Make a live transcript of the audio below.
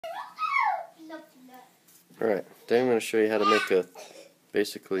Alright, today I'm going to show you how to make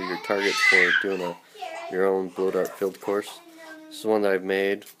basically your targets for doing your own blow dart field course. This is one that I've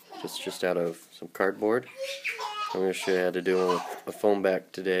made just out of some cardboard. I'm going to show you how to do one with a foam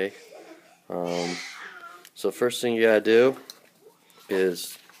back today. So first thing you gotta do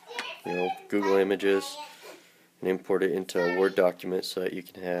is Google Images and import it into a Word document so that you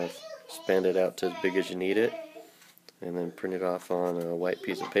can expand it out to as big as you need it, and then print it off on a white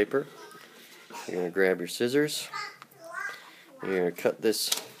piece of paper. You're going to grab your scissors and you're going to cut this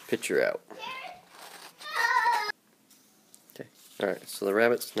picture out. Okay. Alright, so the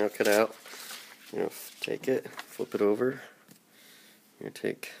rabbit's now cut out. You're going to take it, flip it over. You're going to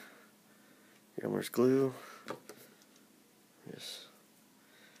take your Elmer's glue, just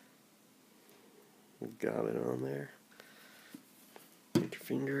gob it on there. Take your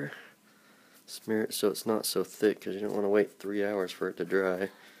finger, smear it so it's not so thick because you don't want to wait 3 hours for it to dry.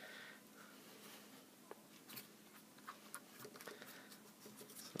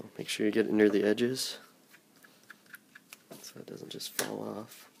 So make sure you get it near the edges so it doesn't just fall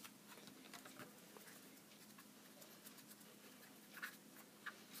off.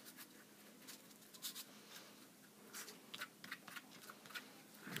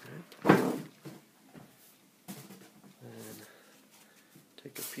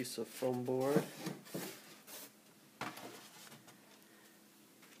 Take a piece of foam board that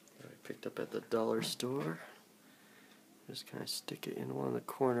I picked up at the dollar store. Just kind of stick it in one of the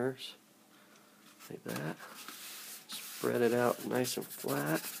corners like that. Spread it out nice and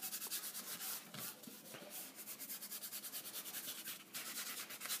flat.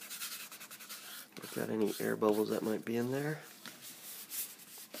 Look at any air bubbles that might be in there.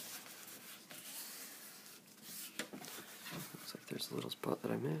 Looks like there's a little spot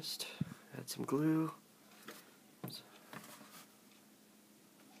that I missed. Add some glue.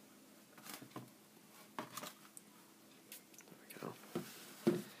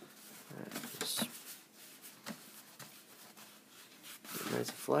 Nice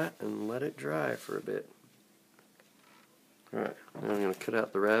and flat and let it dry for a bit. Alright, now I'm going to cut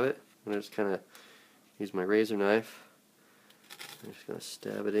out the rabbit. I'm just kind of use my razor knife. I'm just going to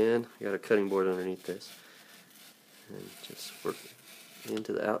stab it in. I got a cutting board underneath this. And just work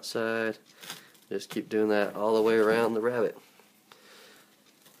into the outside. Just keep doing that all the way around the rabbit.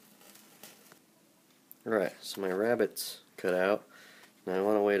 Alright, so my rabbit's cut out. Now I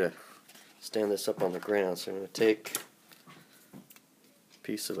want a way to stand this up on the ground, so I'm going to take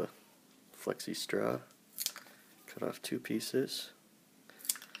piece of a flexi straw, cut off 2 pieces,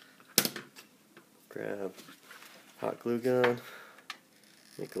 grab hot glue gun,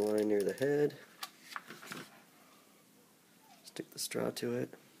 make a line near the head, stick the straw to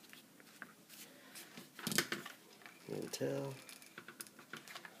it, and tail,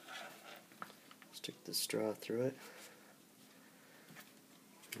 stick the straw through it,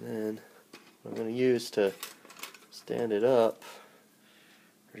 and then what I'm going to use to stand it up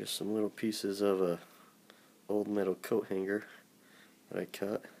are just some little pieces of a old metal coat hanger that I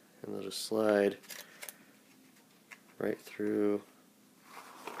cut, and they'll just slide right through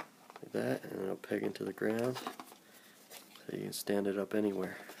like that, and it'll peg into the ground so you can stand it up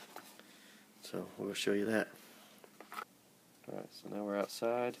anywhere. So we'll show you that. Alright, so now we're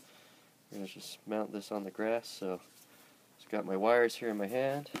outside. I'm going to just mount this on the grass. So I've got my wires here in my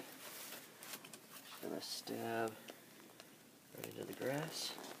hand. Just going to stab right into the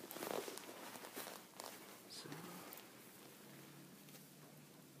grass.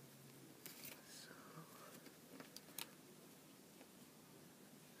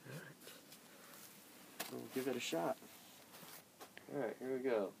 We'll give it a shot. Alright, here we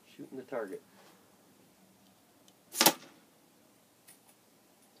go. Shooting the target.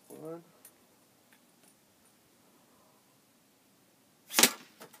 One.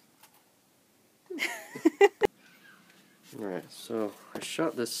 Alright, so I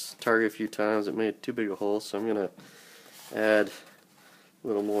shot this target a few times. It made too big a hole, so I'm going to add a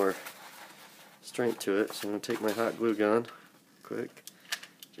little more strength to it. So I'm going to take my hot glue gun, quick,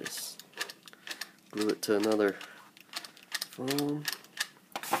 just glue it to another foam.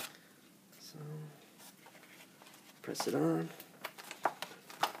 So, press it on.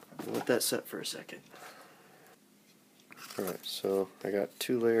 And let that set for a second. Alright, so I got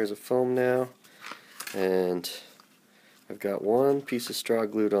 2 layers of foam now, and I've got 1 piece of straw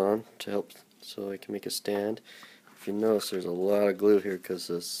glued on to help so I can make a stand. If you notice, there's a lot of glue here because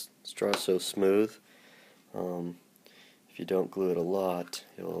this straw is so smooth. If you don't glue it a lot,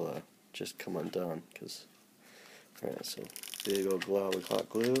 it'll just come undone. Alright, so big old glob of hot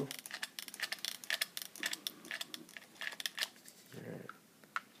glue. Alright,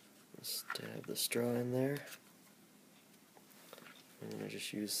 stab the straw in there. And then I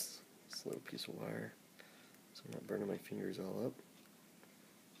just use this little piece of wire so I'm not burning my fingers all up.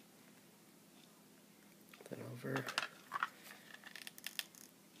 Put that over.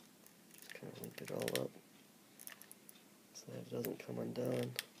 Just kind of link it all up so that it doesn't come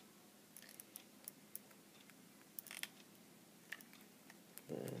undone.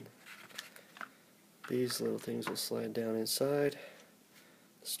 Then these little things will slide down inside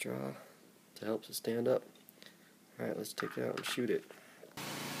the straw to help it stand up. Alright, let's take it out and shoot it.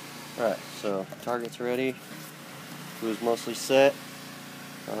 Alright, so target's ready. Glue's mostly set.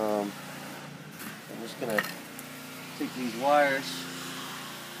 I'm just going to take these wires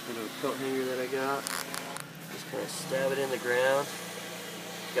into a coat hanger that I got. Just kind of stab it in the ground.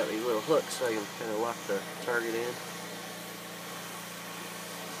 Got these little hooks so I can kind of lock the target in.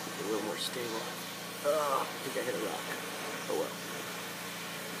 Make it a little more stable. Oh, I think I hit a rock. Oh well.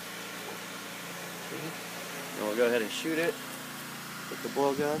 Okay. Now we'll go ahead and shoot it with the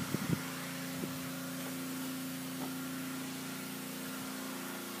blow gun.